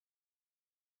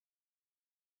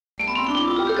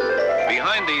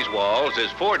Behind these walls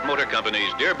is Ford Motor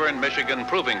Company's Dearborn, Michigan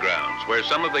proving grounds, where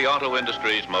some of the auto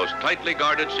industry's most tightly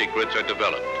guarded secrets are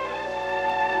developed.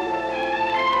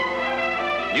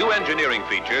 New engineering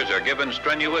features are given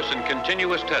strenuous and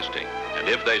continuous testing, and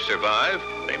if they survive,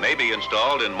 they may be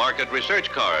installed in market research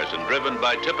cars and driven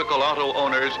by typical auto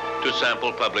owners to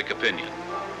sample public opinion.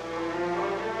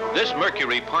 This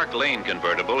Mercury Park Lane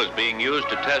convertible is being used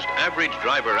to test average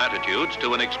driver attitudes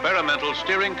to an experimental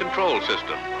steering control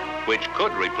system, which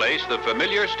could replace the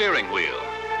familiar steering wheel.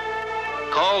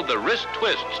 Called the wrist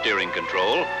twist steering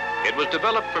control, it was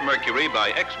developed for Mercury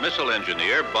by ex-missile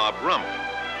engineer Bob Rumpf,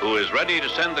 who is ready to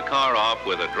send the car off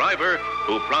with a driver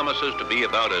who promises to be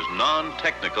about as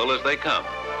non-technical as they come.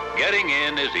 Getting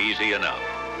in is easy enough.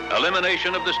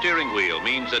 Elimination of the steering wheel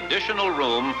means additional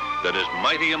room that is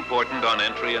mighty important on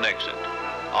entry and exit.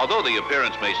 Although the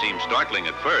appearance may seem startling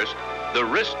at first, the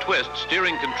wrist twist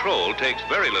steering control takes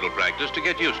very little practice to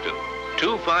get used to.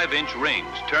 Two 5-inch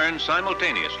rings turn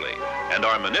simultaneously and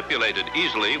are manipulated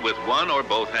easily with one or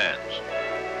both hands.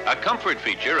 A comfort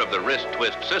feature of the wrist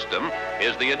twist system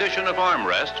is the addition of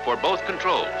armrests for both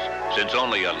controls. Since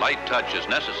only a light touch is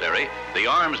necessary, the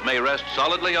arms may rest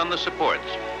solidly on the supports,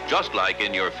 just like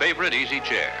in your favorite easy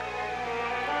chair.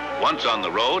 Once on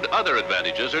the road, other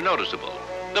advantages are noticeable.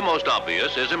 The most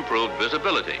obvious is improved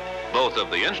visibility, both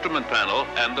of the instrument panel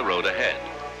and the road ahead.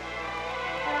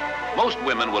 Most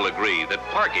women will agree that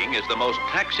parking is the most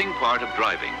taxing part of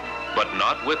driving, but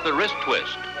not with the wrist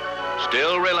twist.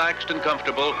 Still relaxed and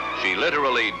comfortable, she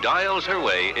literally dials her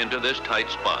way into this tight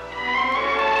spot.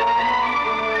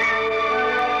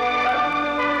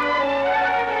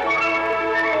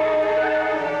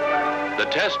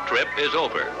 The test trip is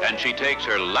over, and she takes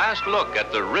her last look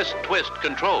at the wrist twist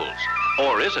controls.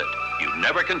 Or is it? You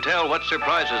never can tell what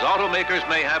surprises automakers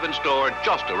may have in store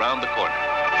just around the corner.